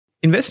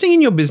Investing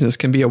in your business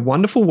can be a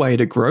wonderful way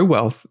to grow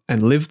wealth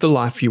and live the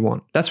life you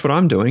want. That's what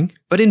I'm doing.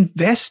 But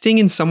investing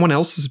in someone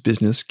else's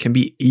business can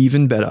be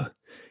even better.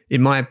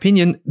 In my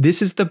opinion,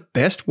 this is the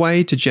best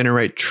way to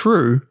generate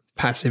true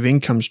passive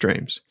income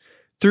streams.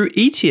 Through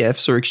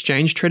ETFs or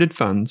exchange-traded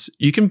funds,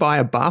 you can buy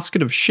a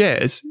basket of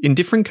shares in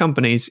different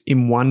companies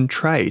in one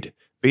trade.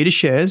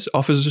 BetaShares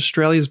offers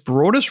Australia's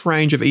broadest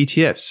range of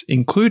ETFs,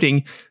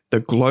 including the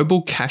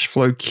Global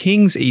Cashflow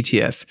Kings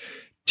ETF,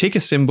 ticker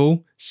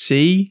symbol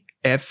CFLO,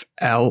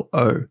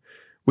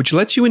 which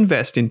lets you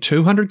invest in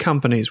 200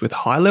 companies with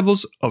high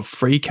levels of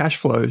free cash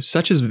flow,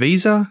 such as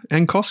Visa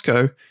and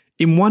Costco,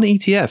 in one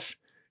ETF.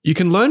 You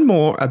can learn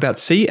more about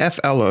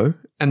CFLO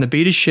and the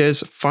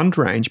BetaShares fund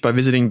range by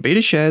visiting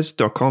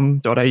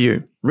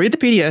betashares.com.au. Read the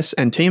PDS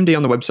and TMD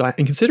on the website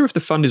and consider if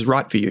the fund is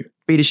right for you.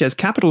 BetaShares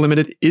Capital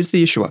Limited is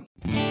the issuer.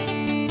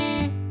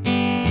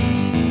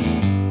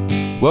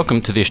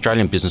 Welcome to the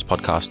Australian Business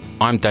Podcast.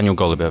 I'm Daniel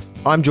Golubev.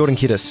 I'm Jordan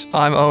Kiddis.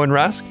 I'm Owen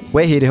Rask.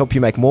 We're here to help you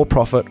make more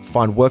profit,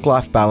 find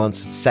work-life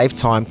balance, save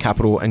time,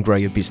 capital, and grow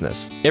your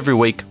business. Every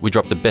week, we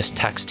drop the best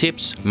tax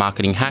tips,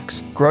 marketing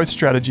hacks, growth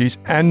strategies,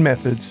 and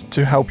methods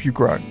to help you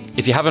grow.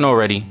 If you haven't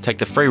already, take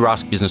the free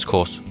Rask Business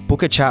course.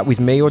 Book a chat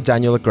with me or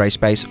Daniel at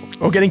Grayspace.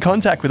 Or get in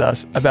contact with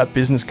us about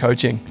business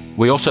coaching.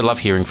 We also love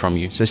hearing from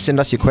you. So send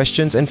us your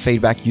questions and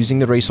feedback using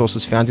the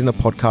resources found in the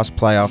podcast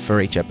player for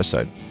each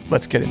episode.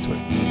 Let's get into it.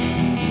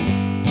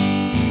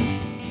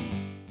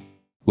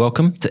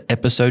 Welcome to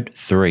episode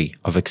 3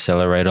 of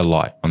Accelerator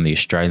Light on the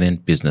Australian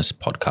Business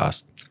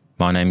Podcast.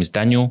 My name is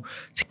Daniel.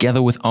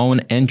 Together with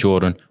Owen and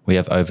Jordan, we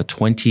have over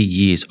 20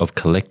 years of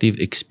collective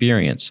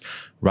experience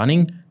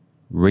running,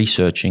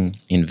 researching,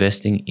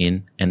 investing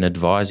in, and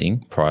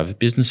advising private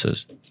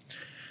businesses.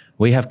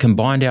 We have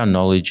combined our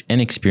knowledge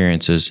and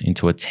experiences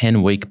into a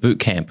 10-week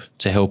bootcamp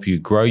to help you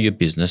grow your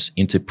business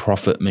into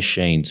profit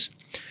machines.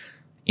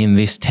 In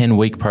this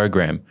 10-week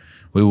program,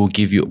 we will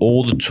give you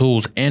all the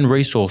tools and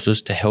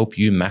resources to help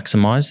you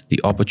maximize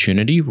the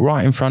opportunity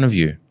right in front of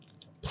you.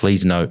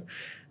 Please note,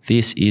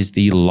 this is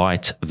the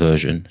light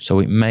version, so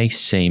it may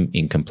seem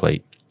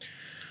incomplete.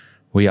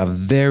 We are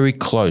very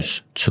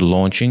close to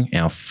launching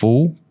our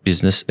full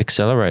business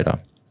accelerator,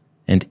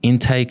 and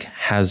intake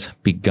has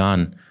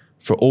begun.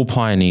 For all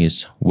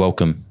pioneers,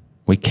 welcome.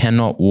 We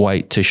cannot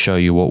wait to show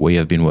you what we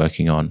have been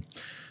working on.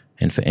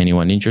 And for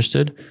anyone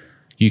interested,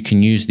 you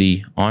can use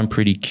the I'm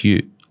Pretty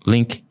Cute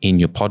link in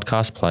your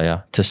podcast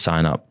player to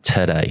sign up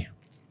today.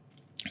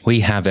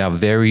 We have our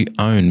very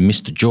own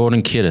Mr.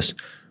 Jordan Kiddis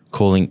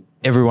calling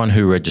everyone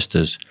who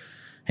registers,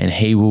 and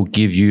he will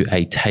give you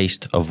a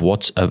taste of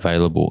what's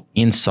available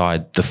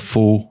inside the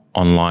full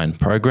online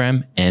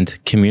program and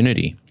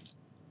community.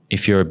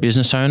 If you're a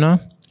business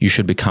owner, you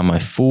should become a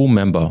full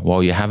member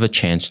while you have a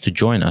chance to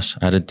join us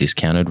at a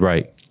discounted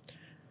rate.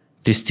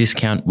 This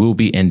discount will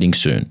be ending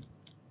soon.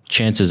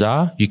 Chances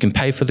are you can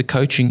pay for the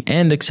coaching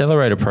and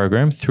accelerator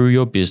program through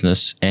your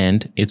business,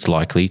 and it's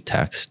likely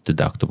tax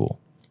deductible.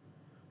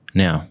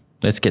 Now,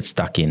 let's get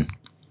stuck in.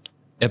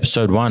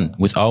 Episode 1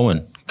 with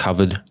Owen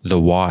covered the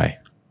why.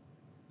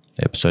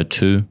 Episode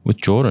 2 with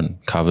Jordan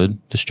covered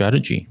the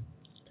strategy.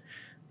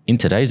 In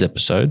today's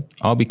episode,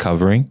 I'll be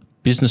covering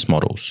business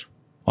models.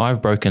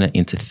 I've broken it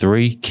into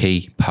 3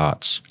 key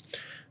parts.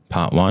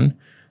 Part 1,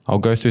 I'll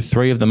go through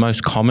 3 of the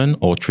most common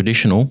or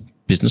traditional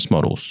business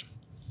models.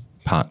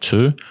 Part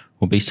 2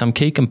 will be some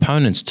key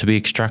components to be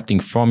extracting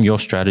from your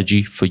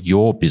strategy for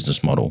your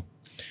business model.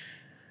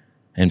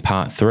 And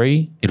part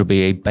 3, it'll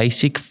be a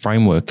basic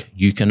framework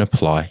you can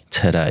apply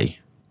today.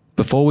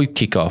 Before we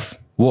kick off,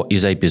 what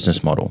is a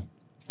business model?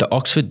 The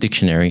Oxford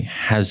Dictionary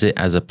has it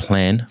as a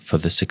plan for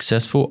the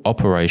successful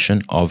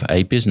operation of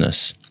a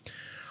business,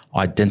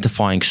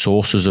 identifying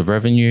sources of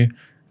revenue,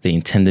 the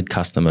intended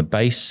customer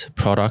base,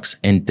 products,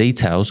 and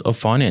details of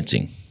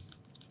financing.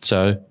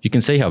 So you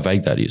can see how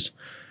vague that is.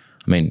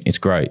 I mean, it's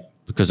great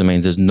because it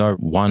means there's no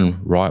one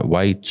right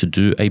way to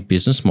do a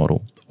business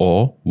model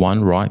or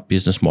one right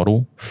business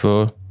model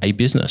for a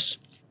business.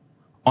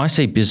 I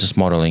see business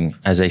modeling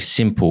as a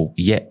simple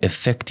yet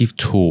effective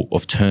tool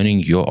of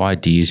turning your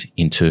ideas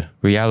into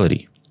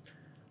reality.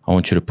 I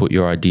want you to put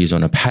your ideas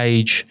on a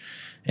page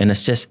and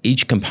assess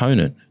each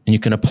component, and you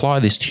can apply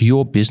this to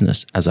your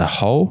business as a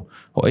whole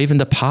or even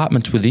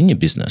departments within your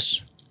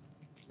business.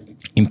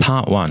 In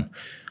part 1,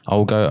 I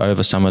will go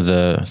over some of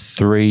the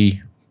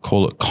 3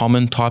 call it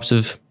common types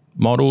of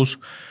models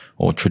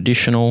or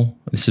traditional.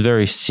 This is a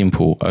very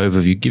simple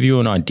overview, give you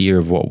an idea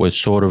of what we're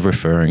sort of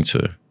referring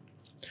to.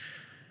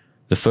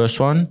 The first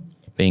one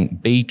being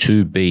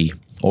B2B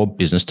or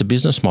business to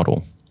business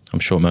model. I'm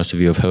sure most of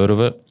you have heard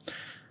of it.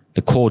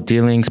 The core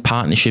dealings,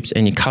 partnerships,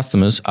 and your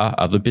customers are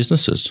other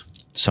businesses.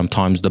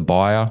 Sometimes the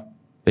buyer,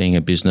 being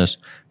a business,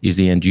 is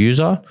the end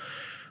user,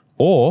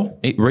 or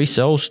it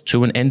resells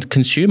to an end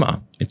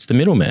consumer. It's the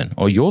middleman,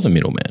 or you're the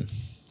middleman.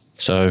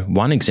 So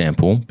one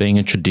example being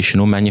a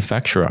traditional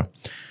manufacturer.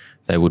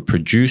 They would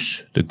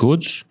produce the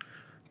goods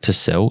to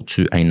sell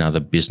to another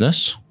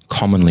business,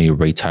 commonly a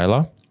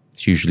retailer.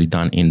 It's usually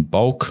done in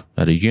bulk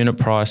at a unit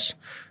price,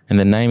 and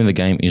the name of the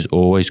game is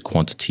always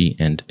quantity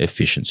and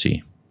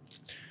efficiency.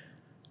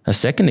 A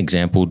second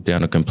example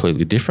down a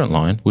completely different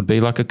line would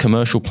be like a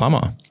commercial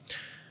plumber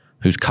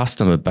whose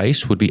customer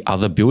base would be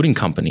other building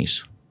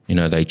companies.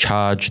 They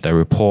charge, they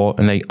report,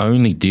 and they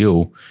only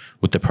deal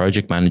with the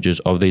project managers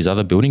of these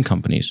other building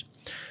companies.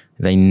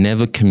 They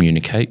never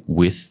communicate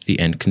with the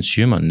end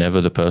consumer,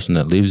 never the person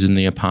that lives in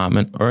the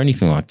apartment or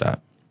anything like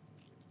that.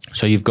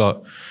 So you've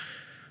got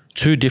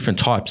two different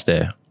types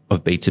there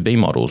of B2B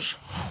models.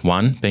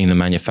 One being the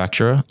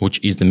manufacturer,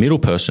 which is the middle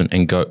person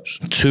and goes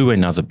to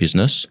another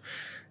business,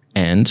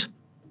 and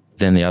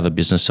then the other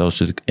business sells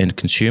to the end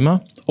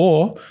consumer,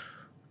 or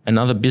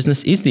another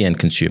business is the end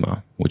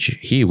consumer, which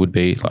here would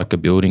be like a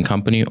building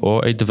company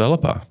or a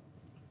developer.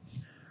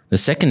 The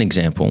second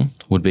example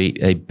would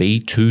be a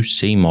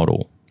B2C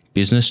model,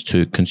 business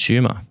to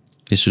consumer.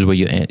 This is where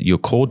your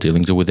core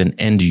dealings are with an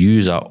end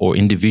user or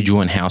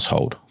individual and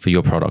household for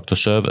your product or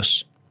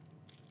service.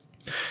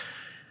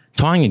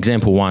 Tying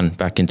example one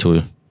back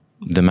into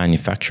the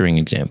manufacturing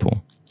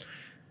example,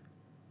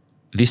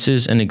 this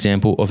is an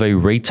example of a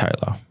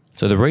retailer.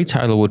 So the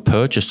retailer would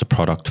purchase the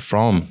product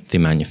from the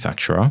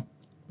manufacturer,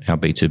 our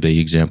B2B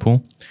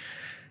example.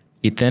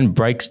 It then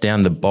breaks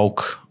down the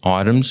bulk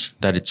items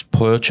that it's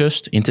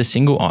purchased into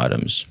single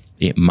items.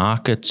 It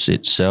markets,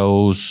 it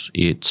sells,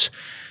 it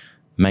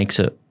makes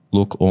it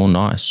look all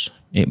nice.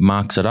 It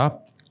marks it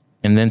up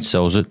and then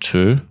sells it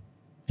to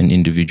an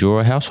individual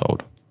or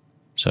household.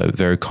 So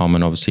very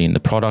common, obviously, in the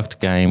product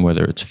game,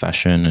 whether it's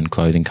fashion and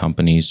clothing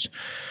companies,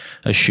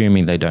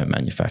 assuming they don't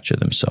manufacture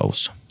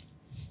themselves.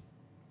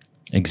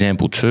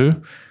 Example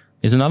two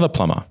is another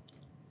plumber.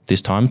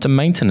 This time it's a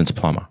maintenance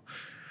plumber.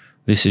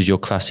 This is your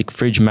classic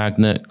fridge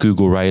magnet,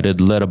 Google rated,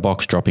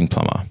 letterbox dropping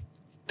plumber.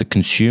 The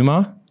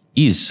consumer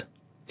is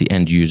the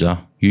end user,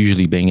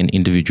 usually being an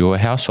individual or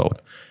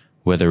household,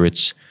 whether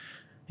it's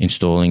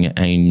installing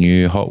a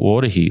new hot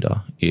water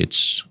heater,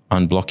 it's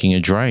unblocking a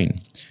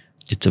drain.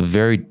 It's a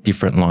very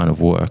different line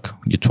of work.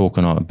 You're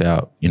talking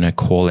about,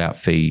 call out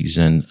fees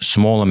and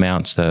small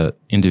amounts that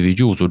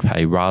individuals would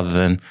pay rather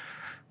than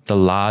the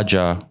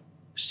larger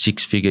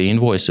six-figure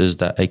invoices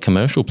that a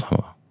commercial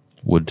plumber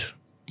would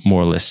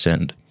more or less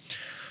send.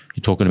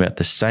 You're talking about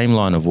the same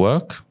line of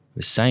work,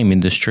 the same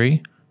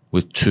industry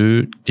with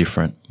two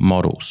different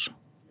models.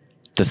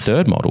 The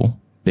third model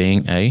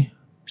being a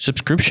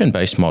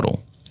subscription-based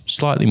model,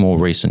 slightly more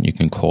recent you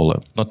can call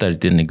it, not that it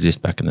didn't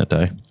exist back in the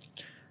day.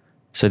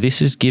 So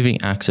this is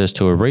giving access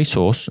to a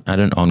resource at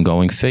an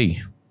ongoing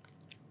fee.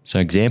 So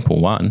example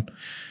one,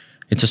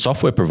 it's a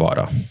software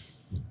provider.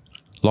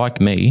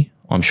 Like me,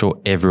 I'm sure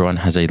everyone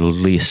has a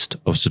list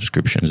of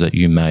subscriptions that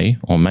you may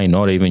or may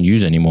not even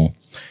use anymore.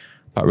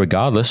 But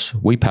regardless,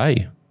 we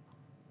pay.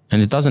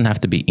 And it doesn't have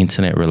to be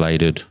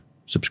internet-related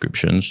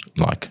subscriptions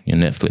like your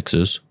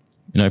Netflixes.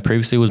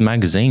 Previously it was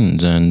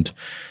magazines and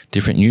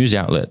different news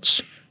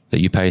outlets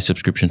that you pay a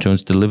subscription to and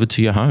it's delivered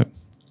to your home.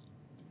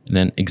 And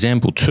then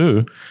example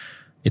two,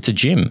 it's a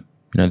gym.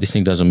 This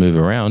thing doesn't move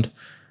around.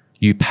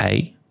 You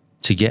pay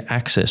to get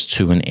access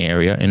to an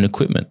area and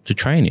equipment to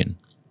train in.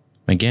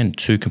 Again,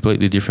 two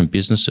completely different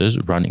businesses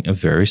running a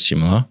very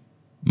similar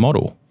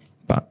model.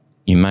 But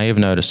you may have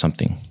noticed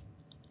something,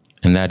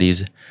 and that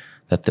is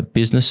that the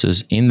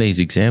businesses in these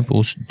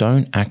examples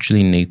don't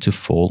actually need to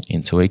fall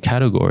into a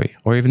category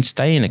or even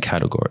stay in a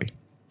category.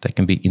 They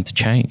can be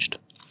interchanged.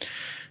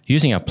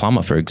 Using our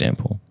plumber, for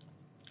example,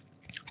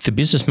 the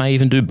business may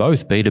even do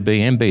both B2B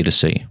and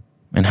B2C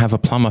and have a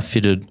plumber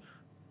fitted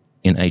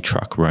in a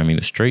truck roaming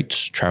the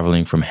streets,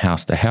 traveling from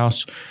house to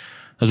house,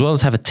 as well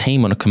as have a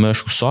team on a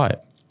commercial site.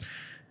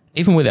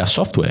 Even with our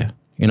software,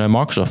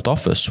 Microsoft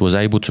Office was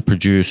able to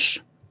produce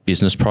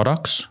business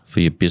products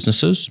for your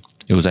businesses.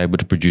 It was able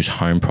to produce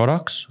home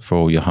products for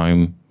all your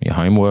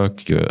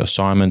homework, your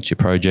assignments, your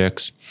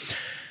projects,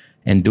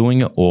 and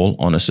doing it all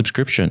on a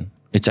subscription.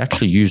 It's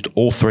actually used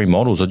all three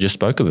models I just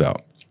spoke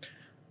about.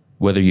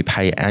 Whether you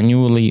pay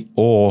annually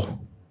or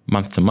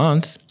month to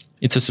month,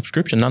 it's a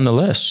subscription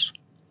nonetheless.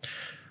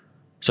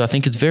 So I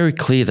think it's very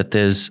clear that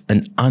there's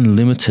an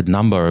unlimited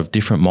number of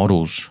different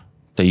models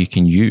that you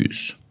can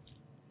use.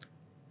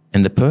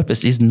 And the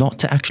purpose is not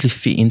to actually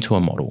fit into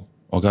a model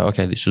or go,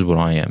 okay, this is what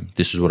I am,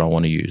 this is what I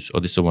want to use,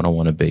 or this is what I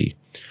want to be.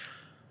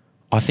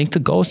 I think the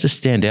goal is to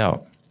stand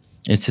out.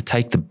 It's to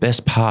take the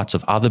best parts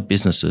of other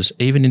businesses,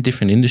 even in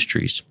different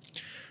industries,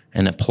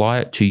 and apply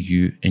it to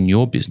you and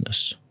your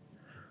business.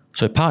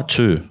 So part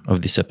 2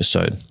 of this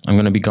episode, I'm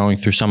going to be going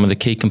through some of the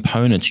key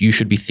components you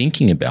should be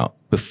thinking about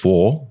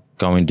before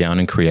going down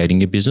and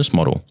creating your business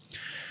model.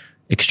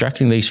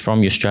 Extracting these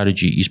from your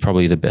strategy is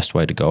probably the best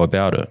way to go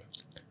about it.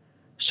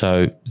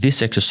 So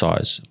this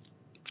exercise,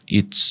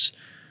 it's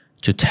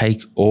to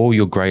take all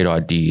your great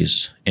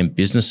ideas and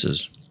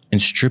businesses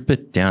and strip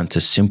it down to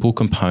simple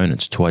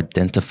components to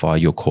identify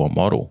your core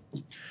model.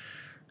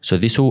 So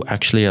this will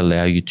actually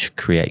allow you to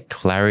create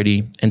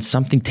clarity and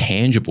something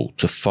tangible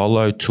to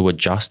follow, to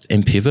adjust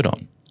and pivot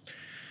on.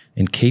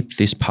 And keep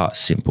this part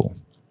simple.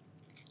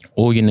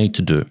 All you need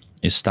to do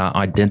is start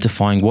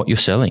identifying what you're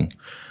selling.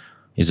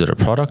 Is it a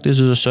product? Is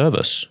it a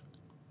service?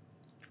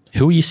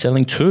 Who are you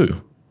selling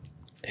to?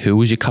 Who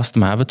is your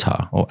customer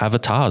avatar, or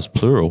avatars,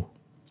 plural?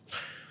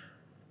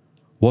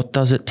 What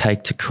does it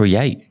take to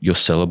create your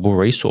sellable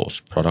resource,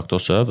 product or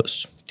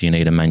service? Do you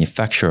need a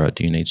manufacturer?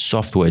 Do you need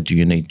software? Do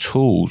you need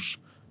tools?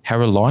 How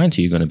reliant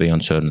are you going to be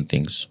on certain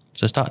things?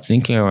 So start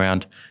thinking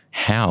around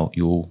how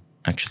you'll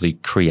actually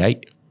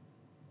create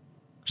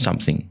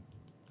something.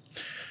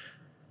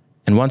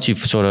 And once you've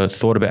sort of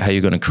thought about how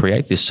you're going to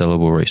create this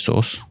sellable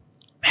resource,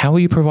 how will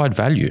you provide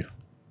value?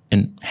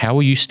 And how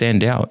will you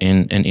stand out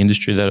in an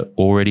industry that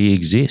already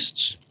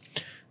exists?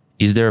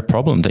 Is there a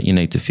problem that you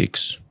need to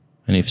fix?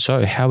 And if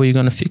so, how are you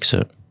going to fix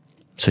it?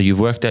 So you've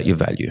worked out your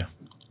value.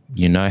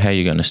 You know how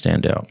you're going to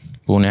stand out.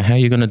 Well, now how are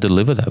you going to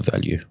deliver that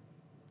value?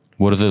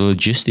 What are the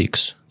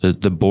logistics, the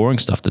boring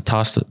stuff, the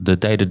tasks, the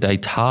day-to-day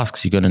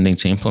tasks you're going to need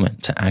to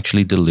implement to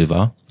actually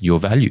deliver your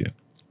value?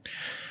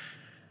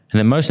 And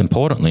then most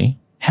importantly,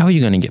 how are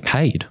you going to get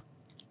paid?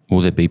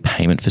 Will there be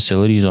payment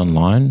facilities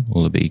online?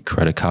 Will there be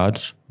credit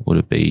cards? Will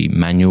it be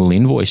manual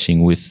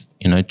invoicing with,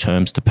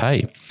 terms to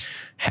pay?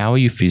 How are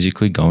you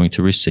physically going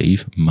to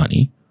receive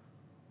money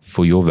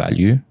for your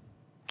value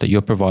that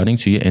you're providing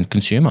to your end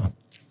consumer?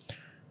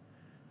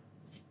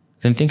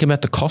 Then think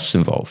about the costs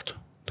involved,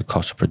 the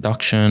cost of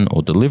production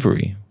or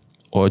delivery,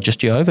 or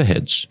just your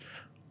overheads.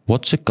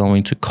 What's it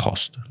going to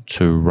cost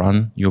to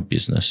run your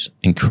business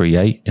and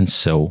create and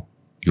sell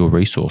your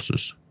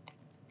resources?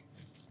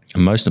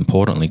 And most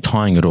importantly,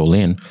 tying it all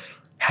in,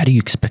 how do you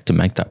expect to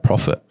make that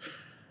profit?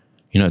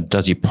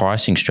 Does your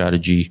pricing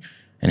strategy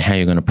and how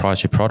you're going to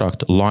price your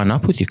product line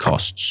up with your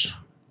costs?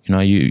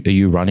 Are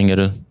you running at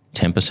a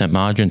 10%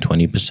 margin,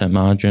 20%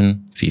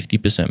 margin,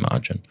 50%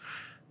 margin?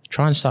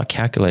 Try and start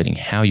calculating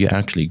how you're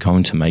actually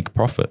going to make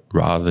profit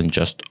rather than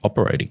just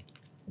operating.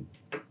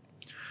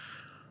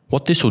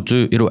 What this will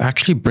do, it'll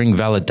actually bring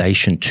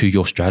validation to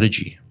your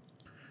strategy.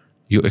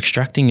 You're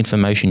extracting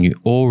information you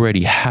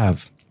already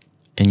have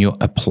and you're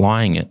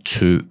applying it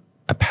to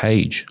a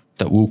page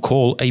that we'll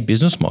call a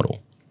business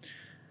model.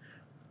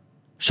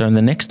 So in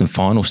the next and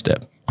final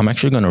step, I'm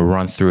actually going to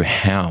run through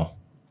how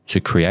to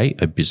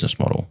create a business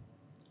model.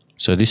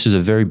 So this is a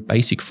very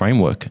basic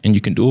framework and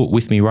you can do it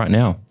with me right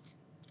now.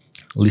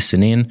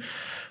 Listen in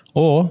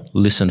or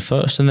listen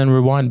first and then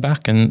rewind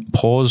back and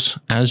pause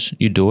as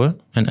you do it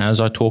and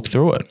as I talk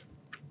through it.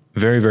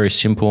 Very, very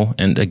simple.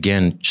 And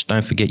again, just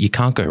don't forget, you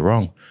can't go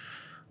wrong.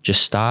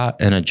 Just start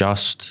and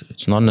adjust.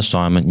 It's not an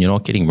assignment. You're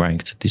not getting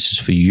ranked. This is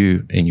for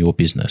you and your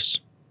business.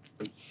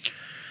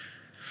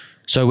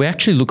 So we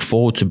actually look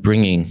forward to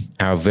bringing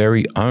our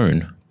very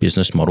own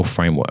business model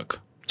framework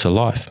to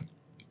life.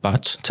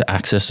 But to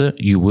access it,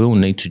 you will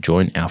need to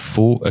join our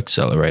full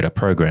accelerator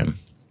program.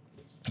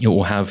 It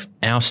will have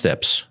our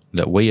steps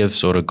that we have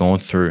sort of gone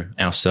through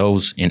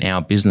ourselves in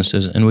our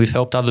businesses, and we've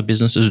helped other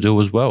businesses do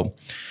as well.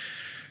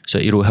 So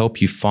it'll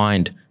help you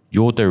find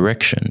your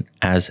direction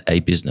as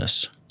a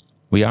business.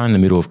 We are in the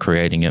middle of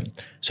creating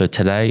it. So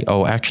today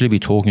I'll actually be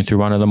talking through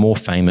one of the more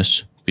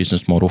famous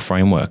business model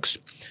frameworks.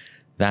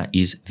 That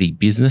is the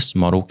Business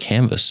Model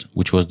Canvas,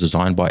 which was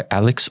designed by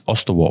Alex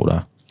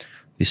Osterwalder.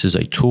 This is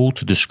a tool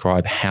to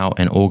describe how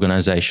an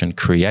organization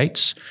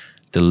creates,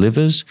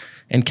 delivers,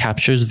 and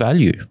captures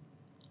value.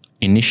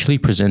 Initially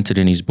presented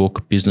in his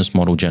book, Business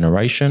Model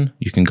Generation,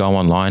 you can go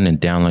online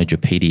and download your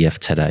PDF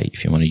today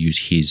if you want to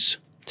use his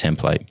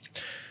template.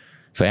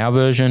 For our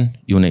version,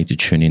 you'll need to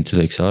tune into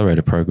the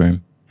accelerator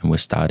program, and we're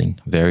starting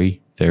very,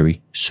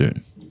 very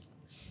soon.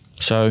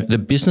 So the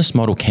Business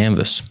Model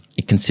Canvas,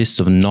 it consists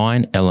of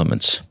 9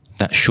 elements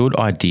that should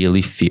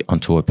ideally fit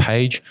onto a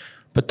page,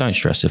 but don't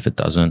stress if it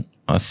doesn't.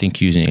 I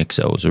think using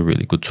Excel is a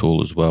really good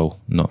tool as well,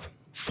 not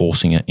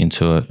forcing it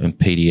into a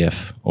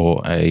PDF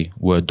or a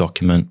Word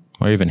document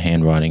or even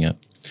handwriting it.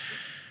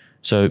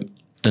 So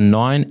the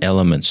 9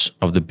 elements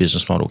of the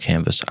business model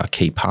canvas are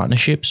key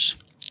partnerships,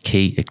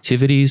 key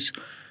activities,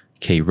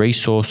 key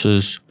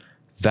resources,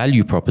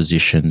 value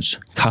propositions,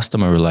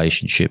 customer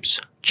relationships,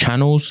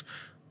 channels,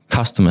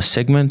 customer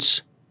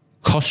segments,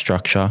 cost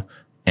structure,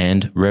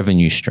 and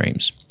revenue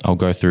streams. I'll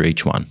go through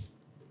each one.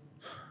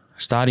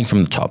 Starting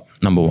from the top,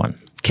 number 1,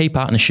 key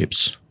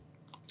partnerships.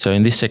 So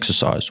in this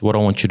exercise, what I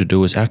want you to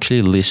do is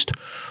actually list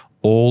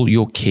all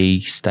your key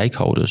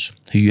stakeholders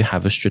who you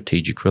have a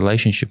strategic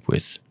relationship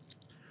with.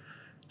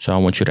 So I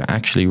want you to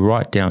actually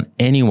write down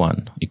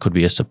anyone. It could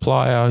be a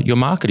supplier, your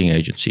marketing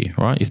agency,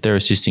 right? If they're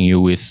assisting you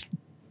with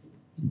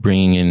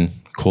bringing in,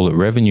 call it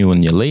revenue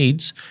and your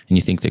leads, and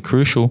you think they're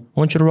crucial, I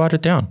want you to write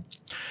it down.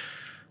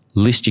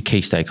 List your key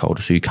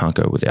stakeholders who you can't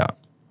go without.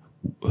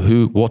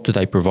 What do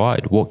they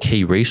provide? What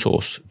key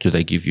resource do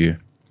they give you?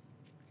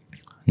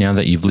 Now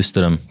that you've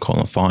listed them, call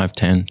them 5,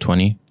 10,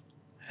 20,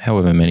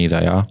 however many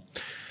they are.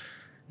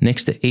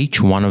 Next to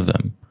each one of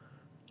them,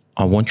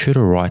 I want you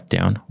to write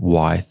down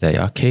why they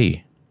are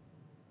key.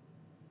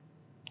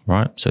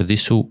 Right? So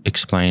this will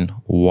explain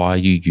why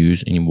you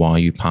use and why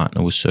you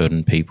partner with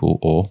certain people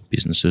or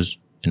businesses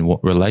and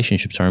what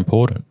relationships are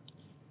important.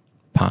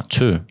 Part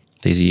 2,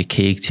 these are your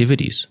key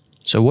activities.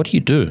 So what do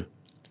you do?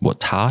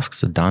 What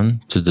tasks are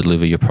done to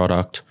deliver your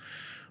product?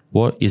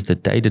 What is the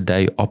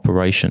day-to-day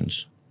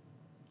operations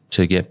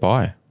to get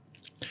by?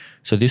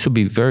 So this will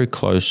be very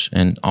close,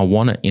 and I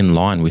want it in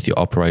line with your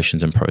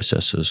operations and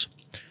processes.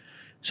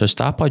 So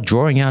start by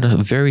drawing out a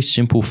very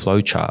simple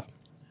flow chart.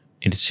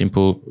 It is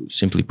simple.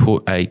 Simply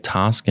put a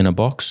task in a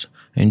box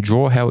and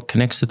draw how it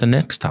connects to the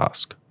next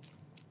task.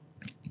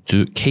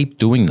 Keep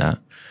doing that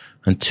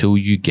until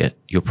you get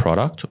your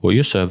product or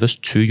your service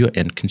to your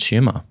end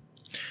consumer.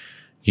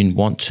 You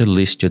want to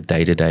list your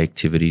day-to-day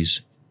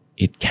activities.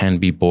 It can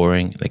be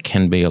boring. There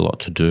can be a lot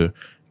to do,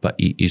 but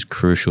it is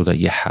crucial that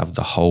you have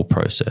the whole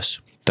process.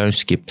 Don't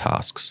skip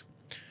tasks.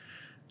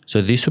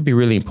 So this would be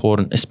really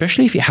important,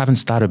 especially if you haven't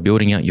started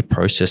building out your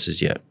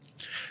processes yet.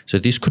 So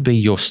this could be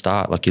your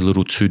start, like your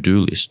little to-do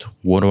list.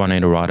 What do I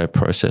need to write a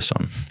process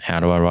on? How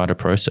do I write a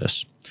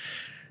process?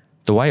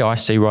 The way I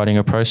see writing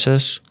a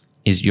process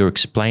is you're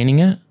explaining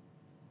it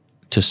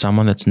to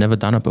someone that's never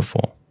done it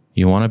before.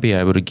 You want to be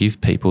able to give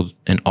people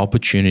an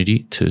opportunity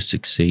to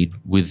succeed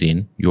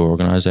within your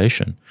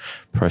organization.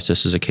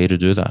 Processes are key to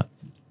do that.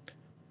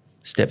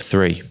 Step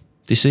 3,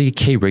 these are your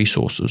key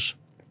resources.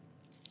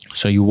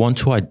 So you want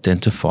to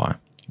identify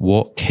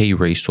what key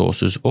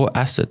resources or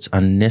assets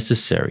are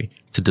necessary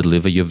to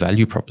deliver your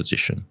value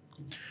proposition.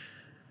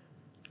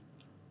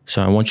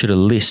 So I want you to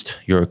list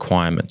your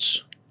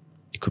requirements.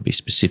 It could be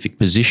specific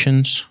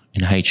positions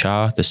in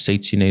HR, the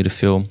seats you need to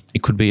fill.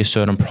 It could be a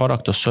certain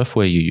product or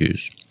software you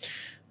use.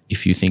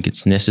 If you think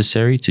it's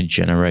necessary to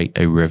generate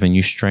a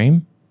revenue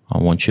stream, I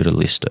want you to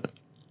list it.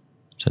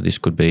 So this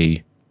could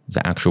be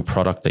the actual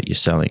product that you're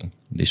selling.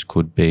 This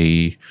could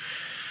be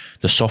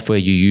the software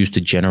you use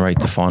to generate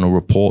the final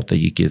report that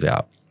you give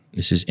out.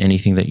 This is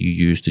anything that you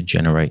use to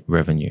generate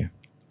revenue.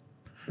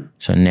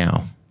 So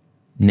now,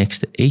 next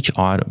to each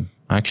item,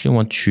 I actually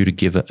want you to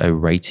give it a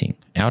rating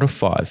out of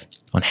 5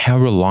 on how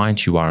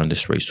reliant you are on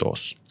this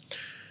resource.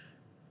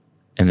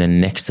 And then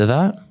next to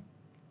that,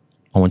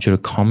 I want you to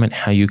comment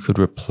how you could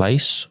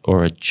replace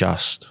or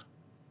adjust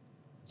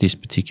this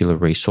particular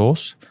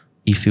resource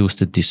if it was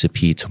to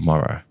disappear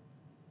tomorrow.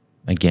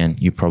 Again,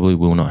 you probably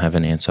will not have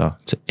an answer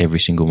to every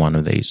single one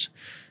of these.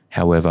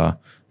 However,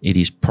 it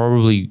is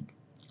probably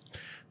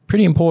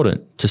pretty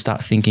important to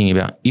start thinking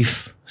about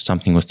if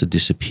something was to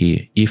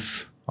disappear,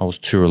 if I was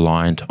too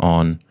reliant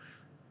on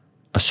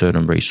a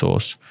certain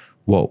resource,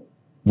 what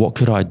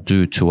could I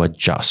do to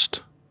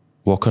adjust?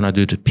 What can I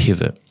do to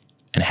pivot?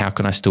 And how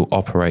can I still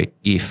operate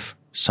if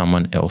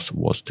someone else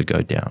was to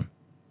go down?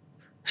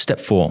 Step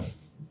 4,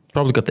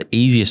 probably got the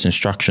easiest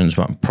instructions,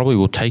 but probably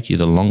will take you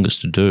the longest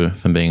to do,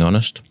 if I'm being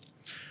honest.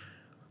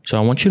 So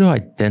I want you to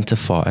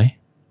identify,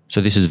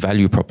 so this is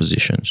value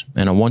propositions,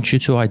 and I want you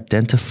to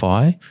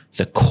identify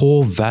the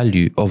core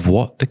value of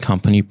what the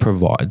company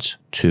provides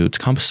to its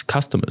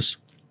customers.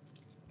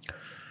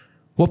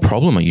 What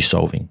problem are you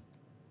solving?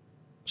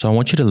 So I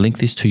want you to link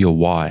this to your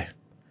why.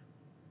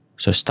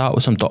 So start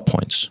with some dot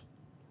points.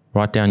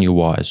 Write down your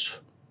whys.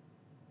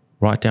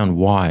 Write down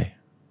why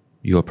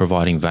you are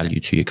providing value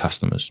to your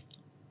customers.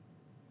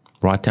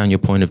 Write down your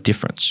point of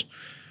difference.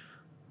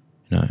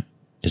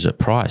 Is it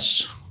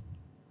price?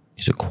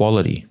 Is it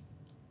quality,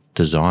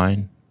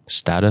 design,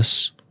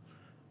 status?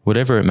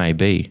 Whatever it may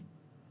be,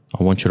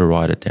 I want you to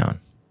write it down.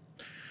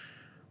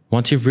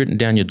 Once you've written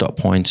down your dot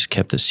points,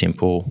 kept it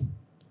simple,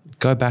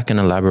 go back and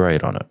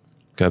elaborate on it.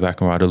 Go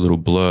back and write a little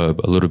blurb,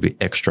 a little bit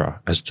extra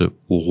as to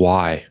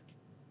why.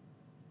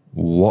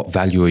 What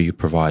value are you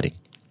providing?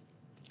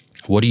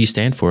 What do you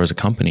stand for as a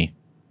company?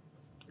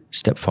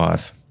 Step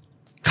 5,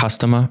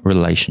 customer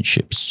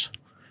relationships.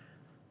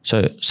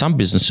 So some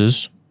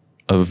businesses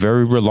are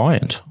very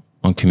reliant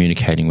on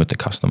communicating with the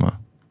customer.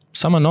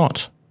 Some are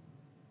not.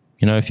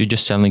 If you're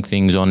just selling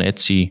things on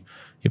Etsy,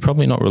 you're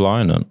probably not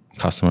relying on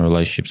customer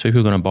relationships. People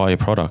are going to buy your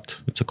product.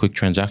 It's a quick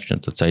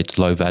transaction. Let's say it's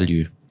low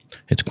value.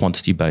 It's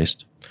quantity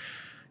based.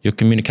 Your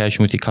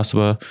communication with your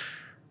customer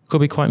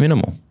could be quite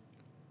minimal.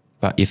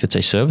 But if it's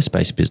a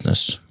service-based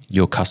business,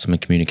 your customer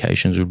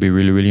communications would be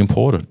really, really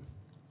important.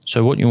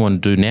 So what you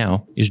want to do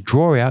now is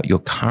draw out your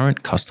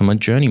current customer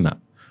journey map.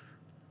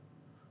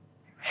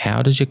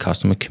 How does your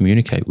customer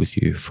communicate with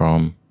you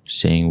from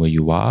seeing where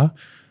you are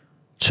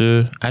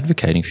to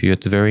advocating for you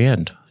at the very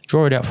end?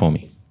 Draw it out for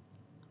me.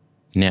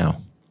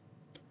 Now,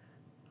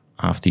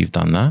 after you've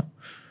done that,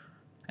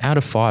 out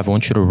of 5, I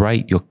want you to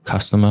rate your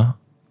customer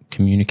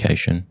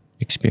communication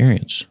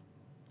experience.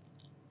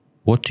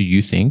 What do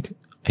you think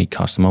a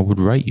customer would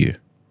rate you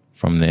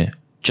from there?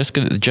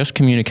 Just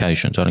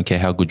communications. I don't care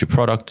how good your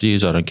product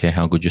is. I don't care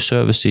how good your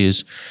service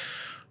is.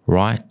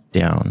 Write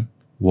down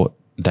what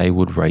they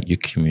would rate your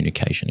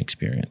communication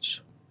experience.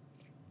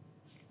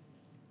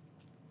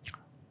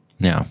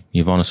 Now,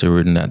 you've honestly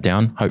written that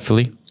down,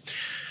 hopefully.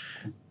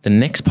 The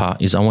next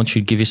part is I want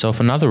you to give yourself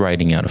another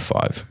rating out of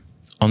 5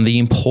 on the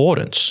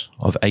importance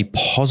of a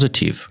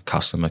positive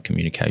customer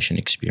communication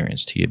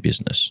experience to your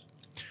business.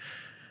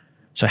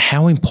 So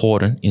how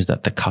important is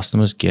that the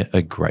customers get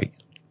a great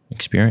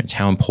experience?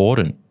 How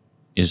important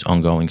is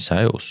ongoing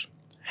sales?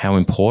 How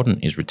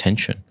important is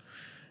retention?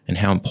 And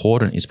how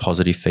important is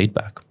positive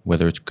feedback?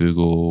 Whether it's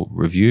Google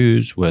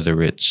reviews,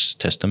 whether it's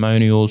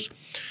testimonials,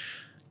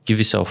 give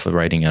yourself a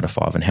rating out of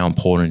 5 and how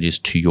important it is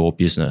to your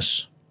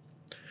business.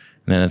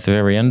 And then at the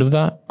very end of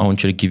that, I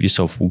want you to give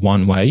yourself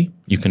one way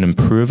you can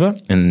improve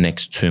it in the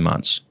next 2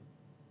 months.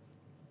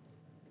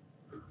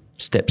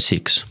 Step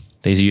 6,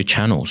 these are your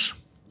channels.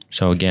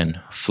 So again,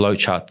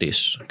 flowchart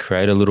this,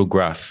 create a little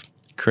graph,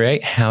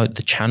 create how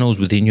the channels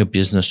within your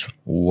business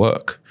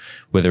work,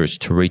 whether it's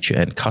to reach your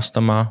end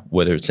customer,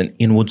 whether it's an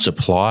inward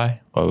supply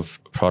of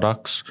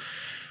products,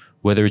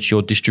 whether it's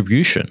your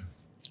distribution,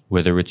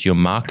 whether it's your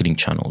marketing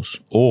channels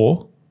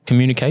or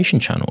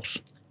communication channels.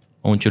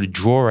 I want you to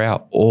draw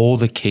out all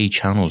the key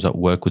channels that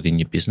work within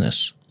your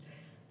business.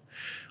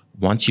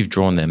 Once you've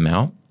drawn them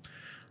out,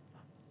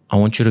 I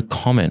want you to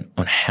comment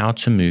on how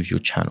to move your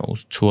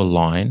channels to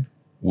align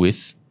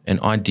with an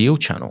ideal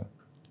channel,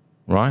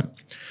 right?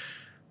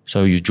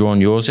 So you've drawn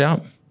yours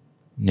out.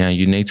 Now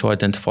you need to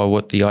identify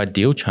what the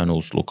ideal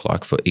channels look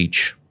like for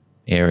each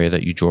area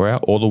that you draw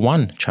out or the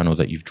one channel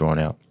that you've drawn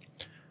out.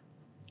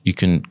 You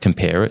can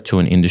compare it to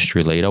an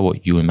industry leader,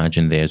 what you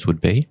imagine theirs would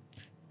be,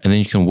 and then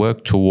you can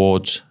work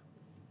towards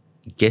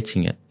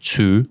getting it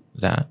to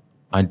that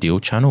ideal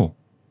channel.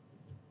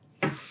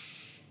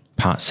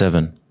 Part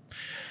 7,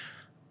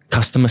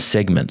 customer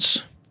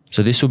segments.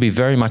 So this will be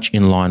very much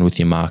in line with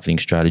your marketing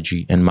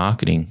strategy and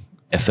marketing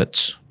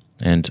efforts.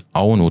 And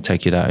Owen will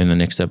take you that in the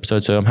next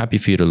episode. So I'm happy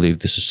for you to leave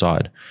this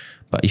aside.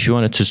 But if you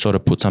wanted to sort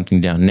of put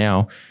something down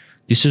now,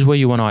 this is where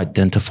you want to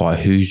identify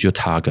who's your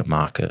target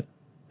market.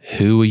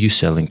 Who are you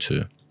selling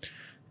to?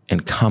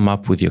 And come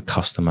up with your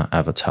customer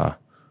avatar.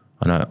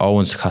 I know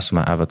Owen's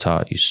customer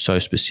avatar is so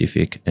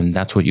specific, and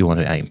that's what you want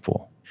to aim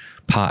for.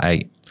 Part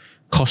 8,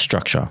 cost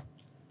structure.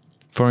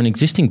 For an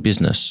existing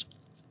business,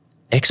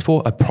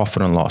 export a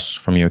profit and loss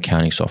from your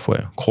accounting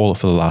software. Call it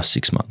for the last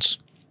 6 months.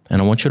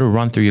 And I want you to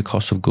run through your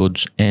cost of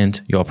goods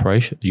and your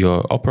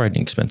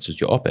operating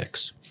expenses, your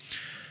OPEX.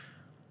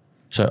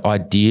 So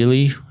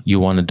ideally,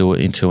 you want to do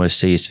it into a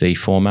CSV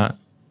format,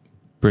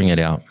 bring it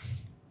out.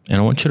 And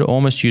I want you to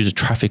almost use a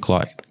traffic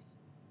light,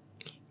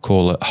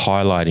 call it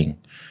highlighting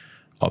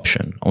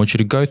option. I want you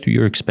to go through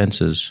your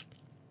expenses.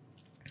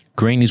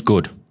 Green is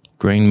good.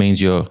 Green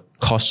means your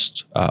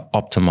costs are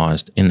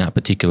optimized in that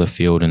particular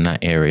field, in that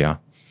area.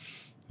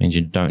 Means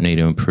you don't need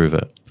to improve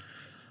it.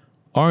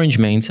 Orange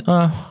means,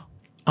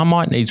 I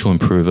might need to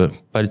improve it,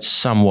 but it's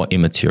somewhat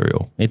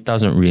immaterial. It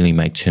doesn't really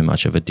make too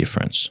much of a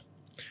difference.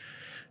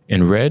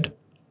 In red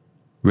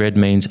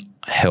means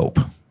help.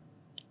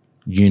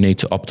 You need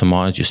to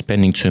optimize. You're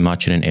spending too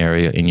much in an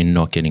area and you're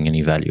not getting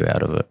any value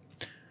out of it.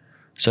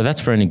 So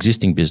that's for an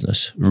existing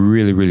business.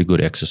 Really, really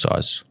good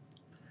exercise.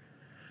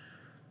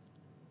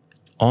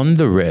 On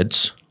the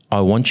reds, I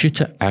want you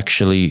to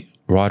actually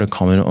write a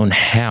comment on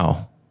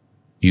how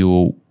you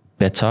will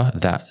better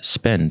that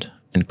spend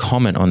and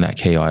comment on that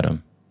key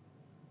item.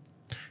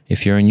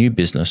 If you're a new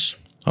business,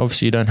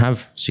 obviously you don't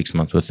have 6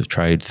 months worth of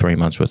trade, 3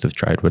 months worth of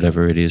trade,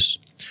 whatever it is.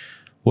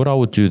 What I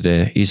would do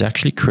there is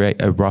actually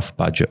create a rough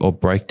budget or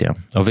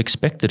breakdown of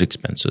expected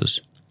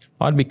expenses.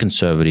 I'd be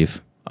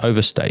conservative,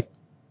 overstate,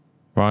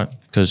 right?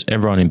 Because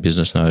everyone in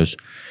business knows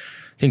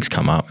things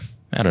come up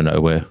out of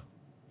nowhere.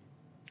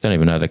 Don't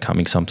even know they're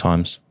coming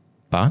sometimes,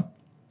 but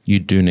you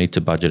do need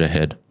to budget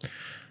ahead.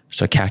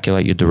 So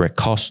calculate your direct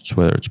costs,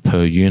 whether it's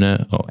per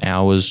unit or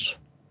hours,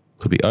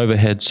 could be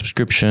overhead,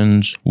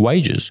 subscriptions,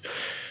 wages,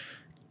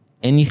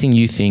 anything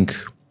you think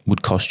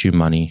would cost you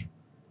money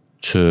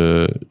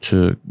to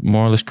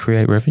more or less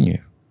create revenue.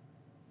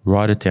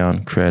 Write it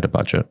down, create a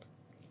budget.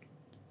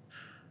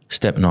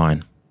 Step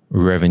 9,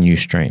 revenue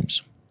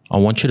streams. I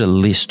want you to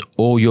list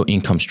all your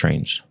income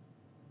streams,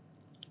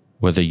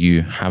 whether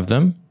you have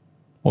them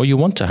or you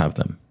want to have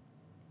them.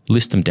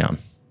 List them down.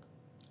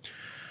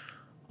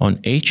 On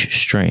each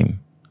stream,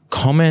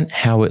 comment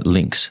how it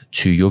links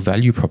to your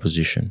value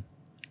proposition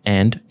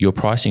and your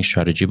pricing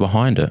strategy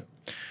behind it.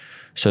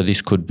 So this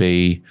could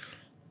be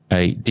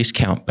a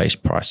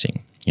discount-based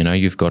pricing. You know,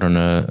 you've got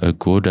a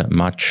good at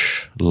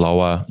much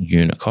lower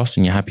unit cost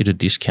and you're happy to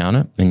discount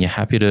it and you're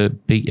happy to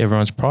beat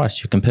everyone's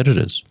price, your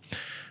competitors.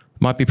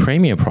 It might be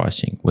premium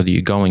pricing, whether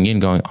you're going,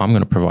 I'm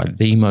going to provide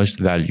the most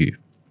value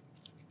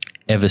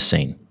ever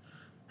seen,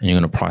 and you're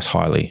going to price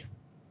highly.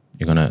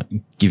 You're going to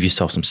give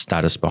yourself some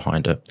status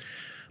behind it.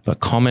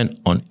 But comment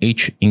on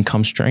each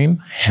income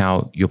stream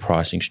how your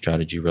pricing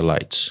strategy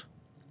relates.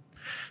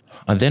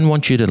 I then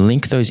want you to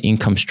link those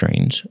income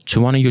streams to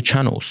one of your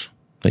channels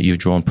that you've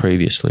drawn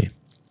previously.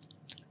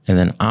 And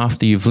then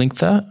after you've linked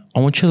that, I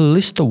want you to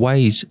list the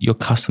ways your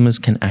customers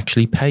can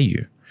actually pay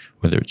you,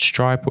 whether it's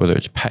Stripe, whether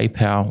it's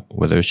PayPal,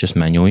 whether it's just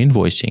manual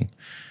invoicing.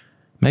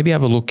 Maybe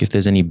have a look if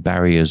there's any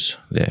barriers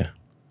there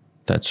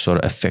that's sort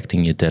of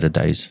affecting your debtor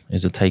days.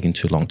 Is it taking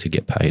too long to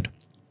get paid?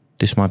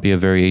 This might be a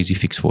very easy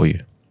fix for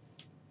you.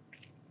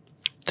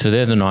 So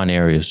they're the 9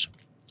 areas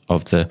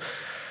of the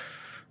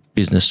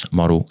business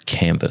model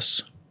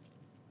canvas.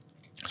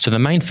 So the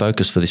main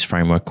focus for this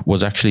framework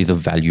was actually the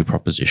value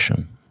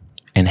proposition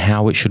and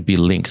how it should be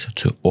linked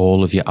to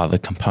all of your other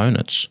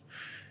components.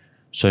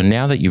 So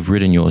now that you've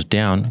written yours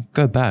down,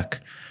 go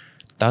back.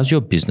 Does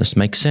your business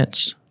make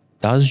sense?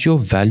 Does your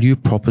value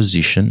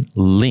proposition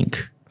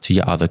link to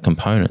your other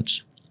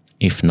components?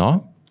 If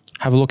not,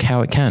 have a look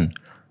how it can.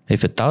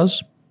 If it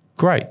does,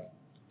 great.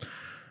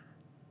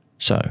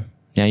 So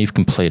now you've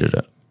completed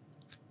it.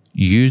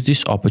 use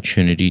this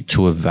opportunity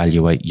to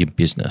evaluate your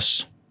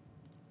business.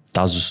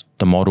 Does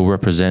the model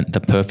represent the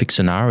perfect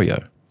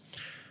scenario?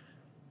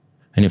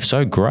 And if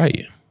so,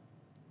 great.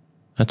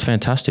 That's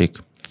fantastic.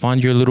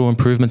 Find your little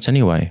improvements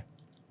anyway.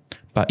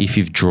 But if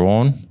you've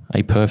drawn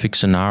a perfect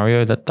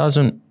scenario that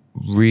doesn't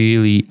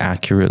really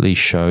accurately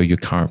show your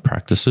current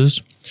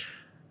practices,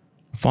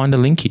 find a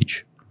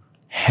linkage.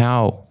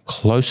 How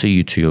close are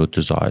you to your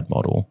desired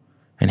model,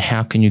 and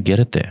how can you get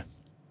it there?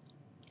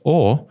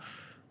 Or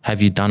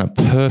have you done a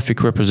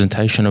perfect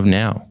representation of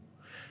now?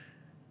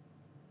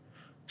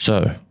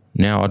 So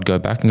now I'd go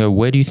back and go,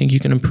 where do you think you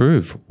can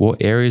improve?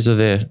 What areas are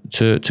there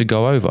to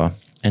go over?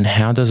 And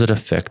how does it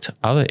affect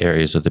other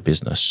areas of the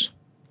business?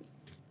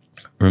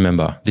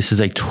 Remember, this is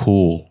a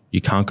tool. You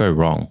can't go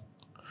wrong.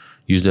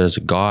 Use it as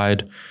a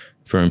guide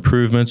for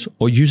improvements,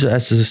 or use it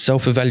as a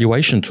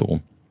self-evaluation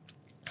tool.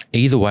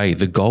 Either way,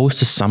 the goal is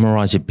to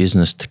summarize your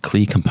business to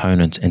clear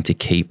components and to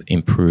keep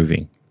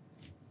improving.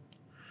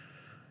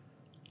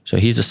 So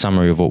here's a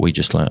summary of what we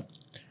just learned.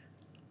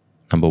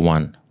 Number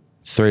 1,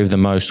 3 of the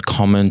most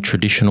common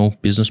traditional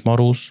business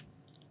models.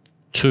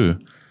 2,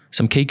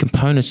 some key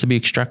components to be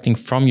extracting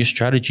from your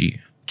strategy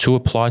to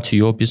apply to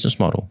your business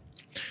model.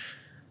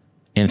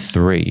 And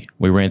 3,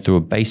 we ran through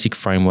a basic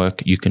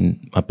framework you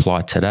can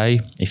apply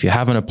today. If you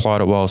haven't applied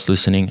it whilst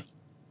listening,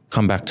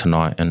 come back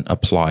tonight and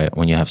apply it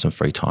when you have some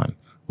free time.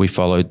 We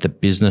followed the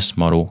business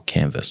model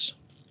canvas.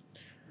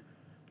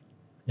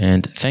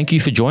 And thank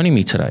you for joining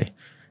me today.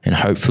 And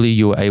hopefully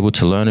you were able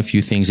to learn a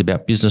few things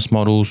about business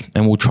models,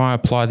 and we'll try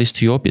and apply this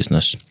to your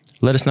business.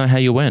 Let us know how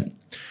you went.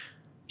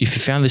 If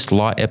you found this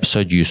light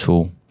episode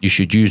useful, you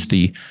should use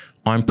the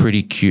I'm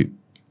Pretty Cute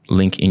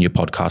link in your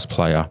podcast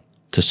player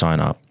to sign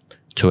up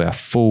to our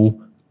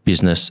full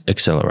business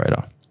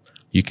accelerator.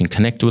 You can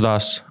connect with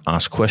us,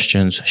 ask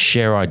questions,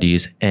 share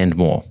ideas, and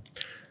more.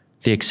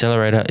 The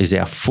accelerator is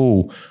our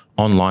full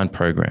online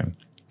program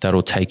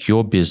that'll take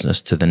your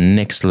business to the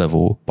next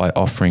level by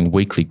offering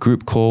weekly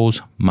group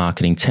calls,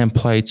 marketing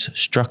templates,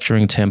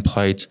 structuring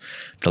templates,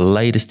 the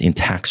latest in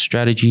tax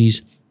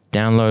strategies,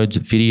 downloads,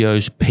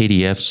 videos,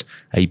 PDFs,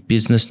 a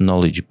business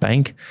knowledge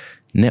bank,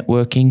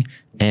 networking,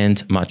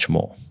 and much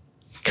more.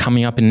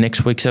 Coming up in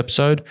next week's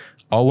episode,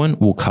 Owen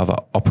will cover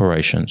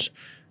operations.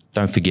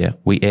 Don't forget,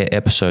 we air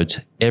episodes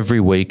every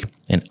week,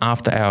 and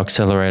after our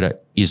accelerator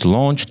is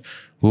launched,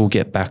 we'll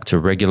get back to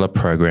regular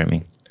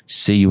programming.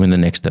 See you in the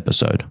next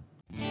episode.